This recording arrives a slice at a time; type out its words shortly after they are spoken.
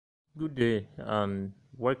Good day and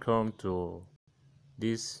welcome to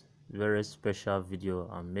this very special video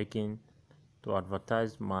I'm making to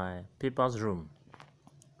advertise my papers room.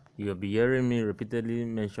 You'll be hearing me repeatedly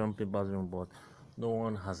mention papers room, but no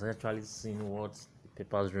one has actually seen what the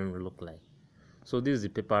papers room will look like. So this is the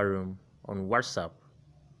paper room on WhatsApp.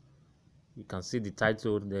 You can see the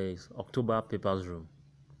title. There is October papers room.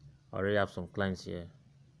 I already have some clients here.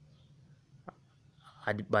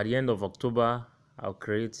 By the end of October, I'll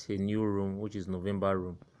create a new room, which is November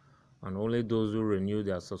room, and only those who renew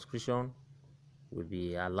their subscription will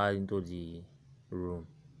be allowed into the room.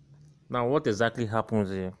 Now, what exactly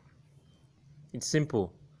happens here? It's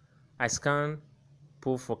simple. I scan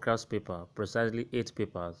pull forecast paper, precisely 8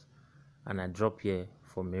 papers, and I drop here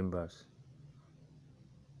for members.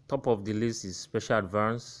 Top of the list is Special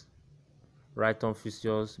Advance, Right-On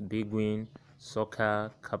Fixtures, Big Win,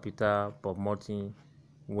 Soccer, Capital, Bob Martin,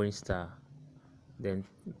 Winstar. Then,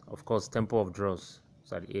 of course, Temple of Draws.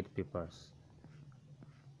 So the 8 papers.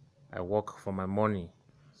 I work for my money,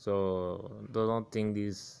 so don't think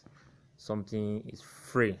this something is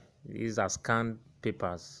free. These are scanned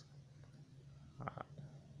papers.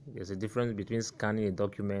 There's a difference between scanning a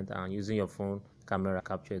document and using your phone camera to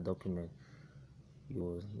capture a document. You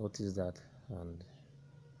will notice that. And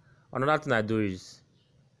another thing I do is,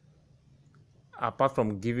 apart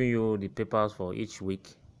from giving you the papers for each week,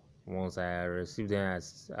 once I receive them,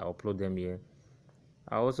 I upload them here.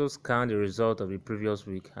 I also scan the result of the previous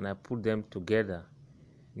week and I put them together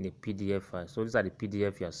in a PDF file. So these are the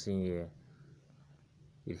PDF you are seeing here.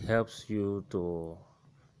 It helps you to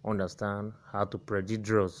understand how to predict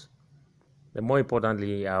draws. But more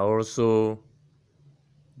importantly, I also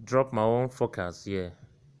drop my own forecast here,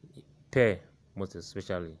 pair most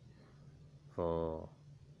especially for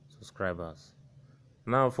subscribers.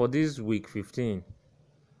 Now for this week 15,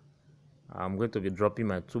 I'm going to be dropping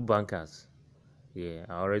my 2 bankers. Yeah,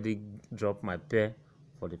 I already dropped my pair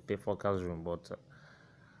for the pay forecast room, but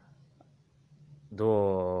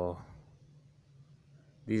though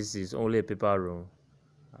this is only a paper room,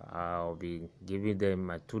 I'll be giving them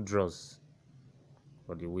my 2 draws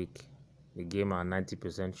for the week. The game are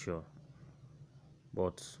 90% sure,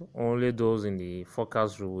 but only those in the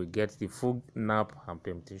forecast room will get the full nap and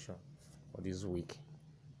permutation for this week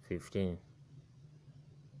 15.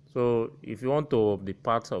 So if you want to be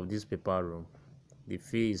part of this paper room, the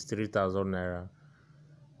fee is 3,000 naira.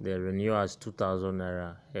 The renewal is 2,000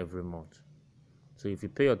 naira every month. So if you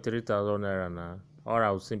pay your 3,000 naira now, all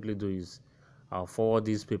I'll simply do is I'll forward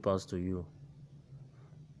these papers to you.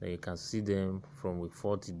 Then you can see them from week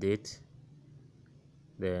 40 date.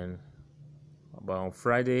 Then about on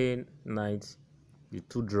Friday night, the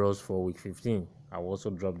 2 draws for week 15, I'll also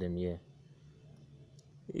drop them here.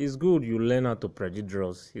 It's good you learn how to predict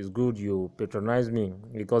draws. It's good you patronize me,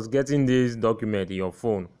 because getting this document in your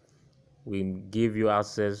phone will give you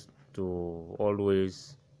access to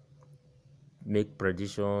always make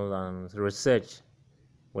predictions and research.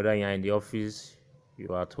 Whether you're in the office,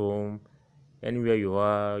 you're at home, anywhere you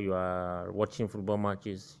are watching football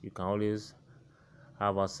matches, you can always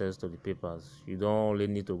have access to the papers. You don't only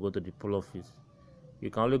need to go to the poll office. You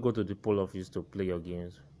can only go to the poll office to play your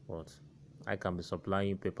games, but I can be supplying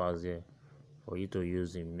you papers here for you to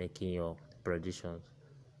use in making your predictions.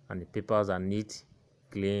 And the papers are neat,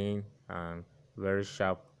 clean, and very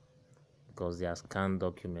sharp because they are scanned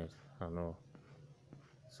documents and all.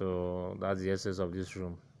 So that's the essence of this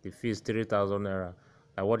room. The fee is 3,000 naira.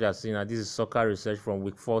 Like what you are seeing now, this is soccer research from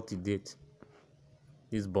week 40 date.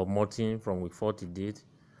 This is Bob Martin from week 40 date.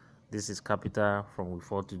 This is Capital from week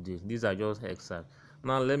 40 date. These are just excerpts.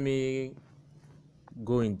 Now let me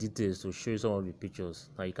go in details to show you some of the pictures.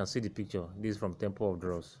 Now you can see the picture. This is from Temple of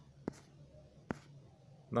Draws.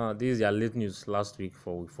 Now this is their late news last week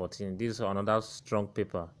for week 14. This is another strong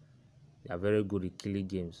paper. They are very good at killing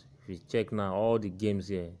games. If you check now, all the games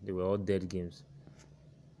here, they were all dead games.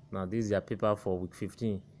 Now this is their paper for week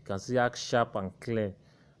 15. You can see how sharp and clear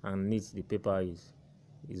and neat the paper is.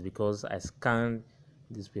 It's because I scanned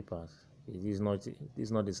these papers. It is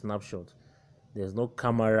not a snapshot. There's no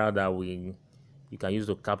camera that you can use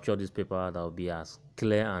to capture this paper that will be as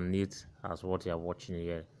clear and neat as what you are watching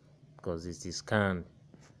here, because it is scanned.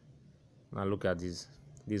 Now look at this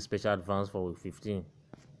special advance for week 15.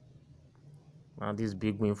 Now this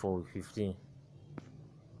big win for week 15.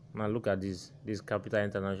 Now look at this Capital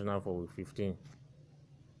International for week 15.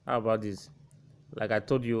 How about this? Like I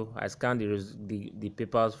told you, I scanned the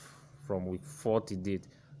papers from week 40 date.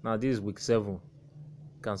 Now this is week 7. You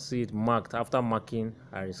can see it marked. After marking,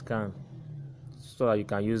 I rescan so that you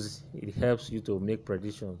can use it. Helps you to make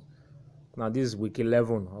predictions. Now this is week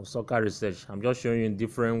 11 of soccer research. I'm just showing you in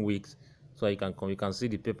different weeks so you can see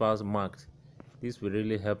the papers marked. This will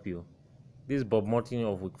really help you. This is Bob Martin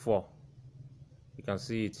of week 4. You can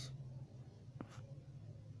see it.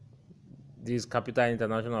 This is Capital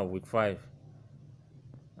International of week 5.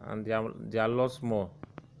 And there are lots more.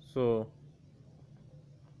 So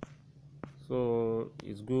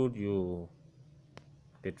it's good you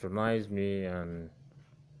patronize me, and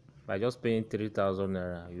by just paying 3,000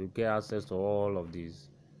 naira you get access to all of these.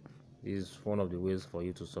 This is one of the ways for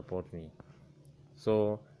you to support me.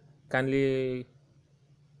 So kindly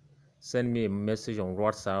send me a message on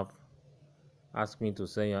WhatsApp, ask me to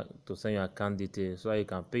send your account details so you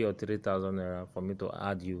can pay your 3,000 naira for me to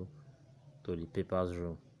add you to the papers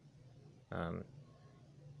room. And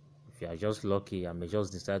if you are just lucky, I may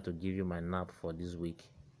just decide to give you my nap for this week.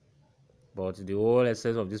 But the whole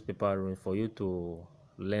essence of this paper room is for you to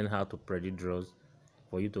learn how to predict draws,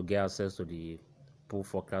 for you to get access to the pool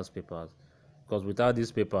forecast papers. Because without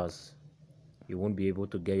these papers, you won't be able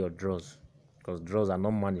to get your draws, because draws are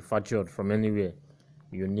not manufactured from anywhere.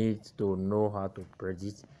 You need to know how to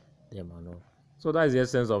predict them and all. So that is the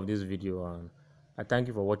essence of this video, and I thank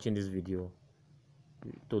you for watching this video.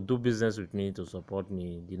 To do business with me, to support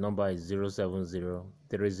me, the number is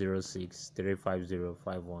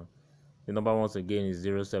 070-306-35051. The number once again is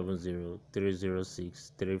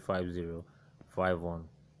 070-306-35051.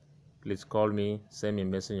 Please call me, send me a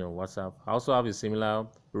message on WhatsApp. I also have a similar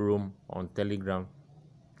room on Telegram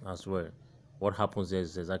as well. What happens there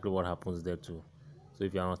is exactly what happens there too. So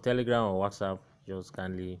if you're on Telegram or WhatsApp, just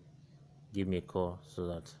kindly give me a call so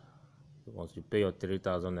that once you pay your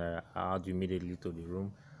 3,000 naira, I'll add you immediately to the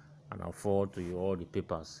room and I'll forward to you all the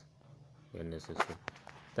papers when necessary.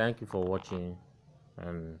 Thank you for watching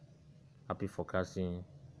and happy forecasting.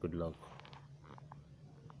 Good luck.